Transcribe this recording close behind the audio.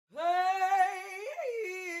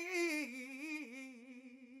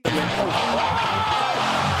Walker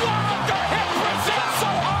hit Brazil so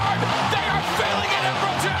hard, they are feeling it in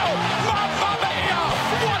Brazil. Mamma mia,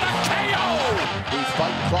 what a KO! The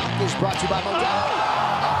fight clock is brought to you by Modelo.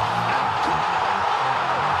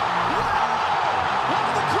 One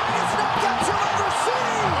of the greatest knockouts you'll ever see!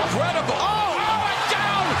 Incredible. Oh, and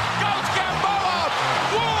down goes Gamboa.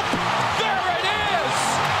 Whoop, there it is.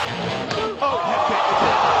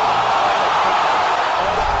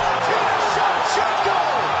 Shevchenko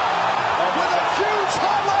with a huge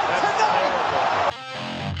highlight tonight!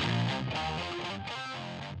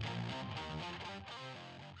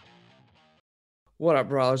 What up,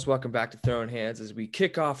 brawlers? Welcome back to Throwing Hands as we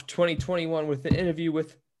kick off 2021 with an interview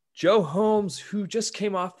with Joe Holmes, who just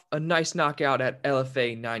came off a nice knockout at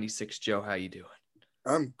LFA 96. Joe, how you doing?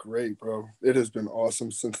 I'm great, bro. It has been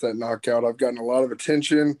awesome since that knockout. I've gotten a lot of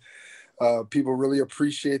attention. People really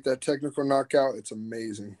appreciate that technical knockout. It's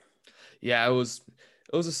amazing. Yeah, it was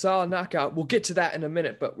a solid knockout. We'll get to that in a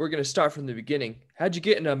minute, but we're going to start from the beginning. How'd you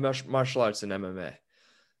get into martial arts and MMA?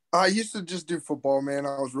 I used to just do football, man.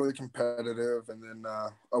 I was really competitive, and then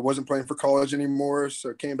I wasn't playing for college anymore,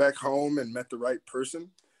 so came back home and met the right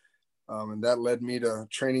person, and that led me to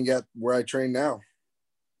training at where I train now.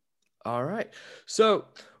 All right. So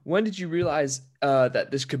when did you realize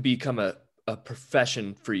that this could become a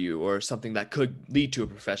profession for you, or something that could lead to a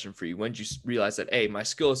profession for you? When did you realize that, hey, my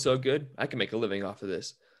skill is so good, I can make a living off of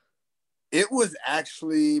this? It was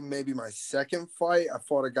actually maybe my second fight. I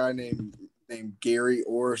fought a guy named Gary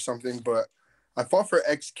or something, but I fought for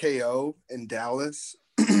XKO in Dallas,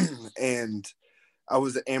 and I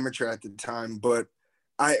was an amateur at the time, but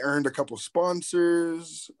I earned a couple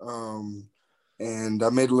sponsors, and I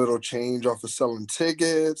made a little change off of selling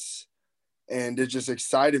tickets, and it just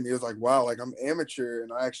excited me. It was like, wow, like I'm amateur,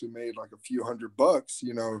 and I actually made like a few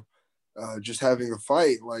 $100, just having a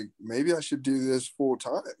fight. Like maybe I should do this full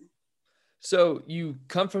time. So you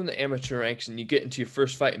come from the amateur ranks and you get into your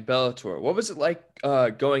first fight in Bellator. What was it like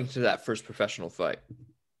going to that first professional fight?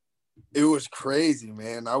 It was crazy,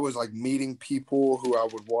 man. I was like meeting people who I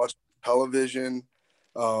would watch television,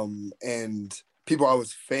 and people I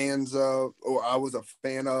was fans of, or I was a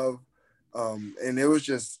fan of. And it was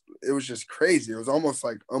just crazy. It was almost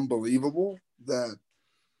like unbelievable that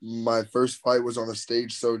my first fight was on a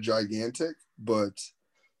stage so gigantic, but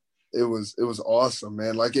it was awesome,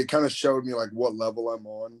 man. Like it kind of showed me like what level I'm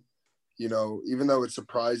on, even though it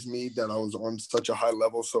surprised me that I was on such a high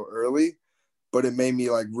level so early, but it made me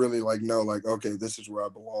like really like know like, okay, this is where I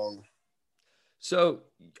belong. So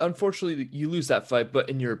unfortunately you lose that fight, but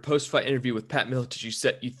in your post-fight interview with Pat Miletich,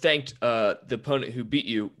 you thanked the opponent who beat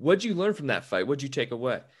you. What'd you learn from that fight? What'd you take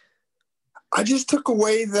away? I just took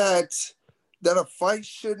away that a fight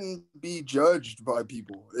shouldn't be judged by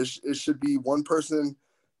people. It should be one person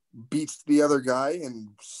beats the other guy and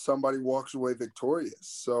somebody walks away victorious.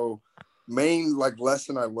 So main like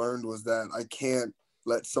lesson I learned was that I can't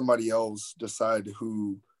let somebody else decide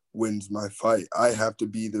who wins my fight. I have to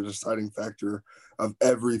be the deciding factor of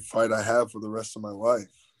every fight I have for the rest of my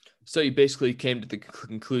life. So you basically came to the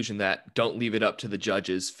conclusion that don't leave it up to the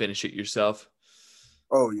judges, finish it yourself.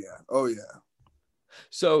 Oh yeah.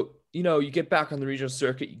 So, you get back on the regional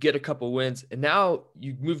circuit, you get a couple wins, and now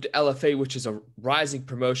you move to LFA, which is a rising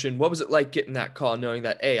promotion. What was it like getting that call, knowing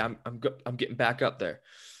that, hey, I'm getting back up there?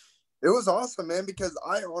 It was awesome, man, because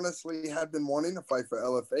I honestly had been wanting to fight for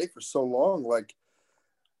LFA for so long. Like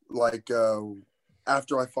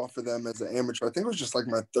after I fought for them as an amateur, I think it was just like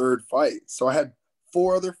my third fight. So I had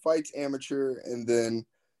 4 other fights amateur and then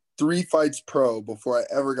 3 fights pro before I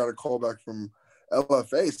ever got a call back from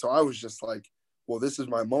LFA. So I was just like, well, this is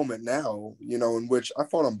my moment now, in which I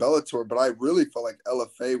fought on Bellator, but I really felt like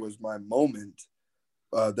LFA was my moment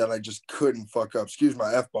that I just couldn't fuck up. Excuse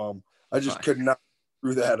my F-bomb. I just could not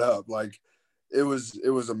screw that up. Like it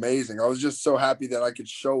was amazing. I was just so happy that I could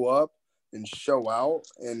show up and show out.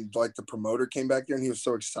 And like the promoter came back there and he was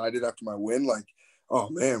so excited after my win. Like, oh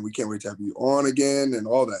man, we can't wait to have you on again and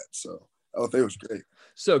all that. So LFA was great.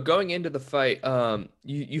 So going into the fight,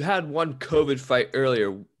 you had one COVID fight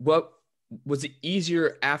earlier. What was it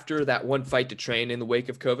easier after that one fight to train in the wake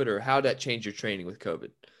of COVID, or how did that change your training with COVID?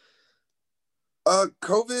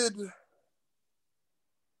 COVID, I'm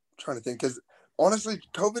trying to think, because honestly,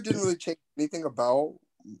 COVID didn't really change anything about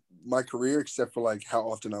my career except for like how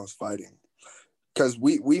often I was fighting. Because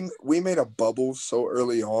we made a bubble so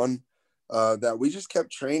early on that we just kept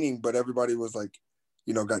training, but everybody was like,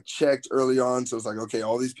 got checked early on. So it's like, okay,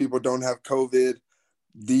 all these people don't have COVID.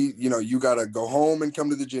 You got to go home and come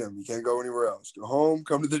to the gym. You can't go anywhere else. Go home,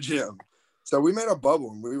 come to the gym. So we made a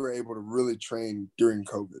bubble and we were able to really train during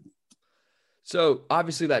COVID. So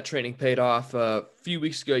obviously that training paid off. A few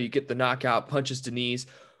weeks ago, you get the knockout, punches to knees.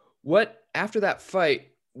 What after that fight?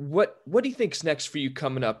 What do you think's next for you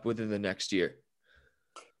coming up within the next year?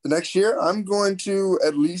 The next year, I'm going to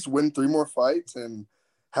at least win 3 more fights and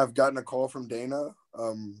have gotten a call from Dana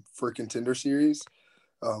for a Contender Series.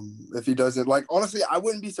 If he doesn't, like, honestly, I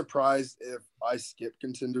wouldn't be surprised if I skip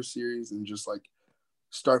Contender Series and just like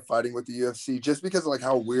start fighting with the UFC, just because of like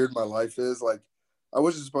how weird my life is. Like, I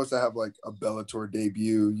wasn't supposed to have like a Bellator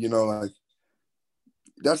debut, like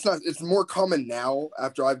that's not, it's more common now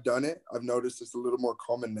after I've done it. I've noticed it's a little more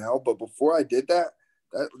common now, but before I did that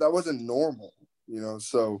wasn't normal,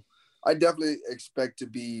 so I definitely expect to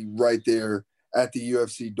be right there at the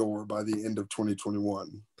UFC door by the end of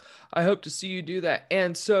 2021. I hope to see you do that.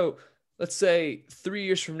 And so let's say 3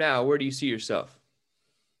 years from now, where do you see yourself?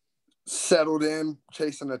 Settled in,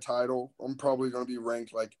 chasing a title. I'm probably going to be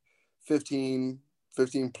ranked like 15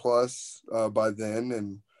 plus by then,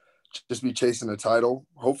 and just be chasing a title.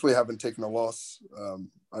 Hopefully haven't taken a loss.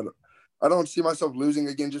 I don't see myself losing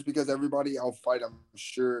again, just because everybody I'll fight, I'm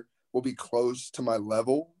sure, will be close to my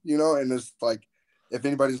level, and it's like, if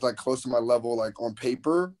anybody's like close to my level, like on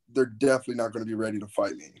paper, they're definitely not going to be ready to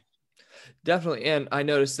fight me. Definitely. And I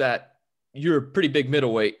noticed that you're a pretty big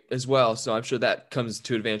middleweight as well. So I'm sure that comes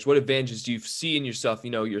to advantage. What advantages do you see in yourself?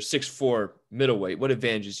 You're 6'4" middleweight. What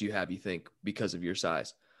advantages do you have, you think, because of your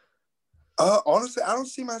size? Honestly, I don't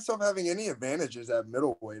see myself having any advantages at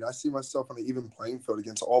middleweight. I see myself on an even playing field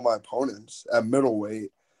against all my opponents at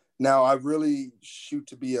middleweight. Now, I really shoot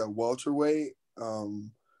to be a welterweight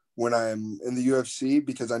when I'm in the UFC,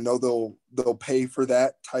 because I know they'll pay for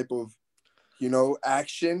that type of,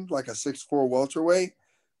 action, like a 6'4" welterweight.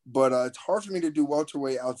 But it's hard for me to do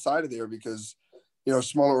welterweight outside of there because,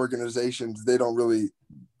 smaller organizations, they don't really,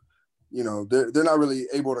 they're not really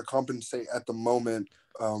able to compensate at the moment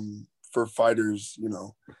for fighters,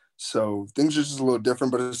 So things are just a little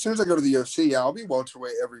different. But as soon as I go to the UFC, I'll be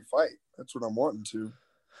welterweight every fight. That's what I'm wanting to.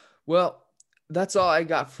 Well, that's all I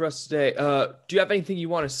got for us today. Do you have anything you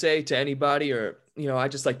want to say to anybody, or, I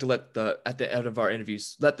just like to at the end of our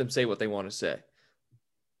interviews, let them say what they want to say.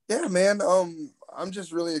 Yeah, man. I'm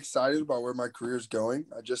just really excited about where my career is going.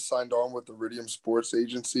 I just signed on with the Iridium Sports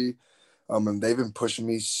Agency, and they've been pushing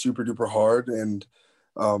me super duper hard. And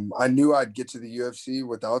I knew I'd get to the UFC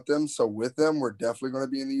without them. So with them, we're definitely going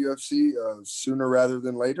to be in the UFC sooner rather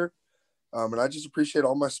than later. And I just appreciate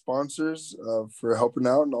all my sponsors for helping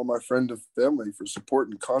out, and all my friends and family for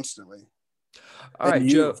supporting constantly. All right,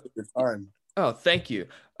 Joe. For your time. Oh, thank you.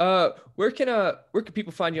 Where can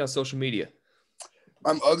people find you on social media?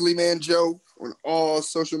 I'm Ugly Man Joe on all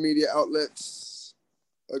social media outlets.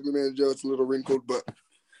 Ugly Man Joe, it's a little wrinkled, but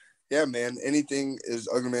yeah, man, anything is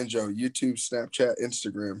Ugly Man Joe. YouTube, Snapchat,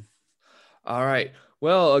 Instagram. All right.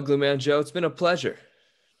 Well, Ugly Man Joe, it's been a pleasure.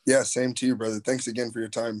 Yeah, same to you, brother. Thanks again for your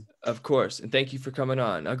time. Of course. And thank you for coming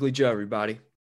on. Ugly Joe, everybody.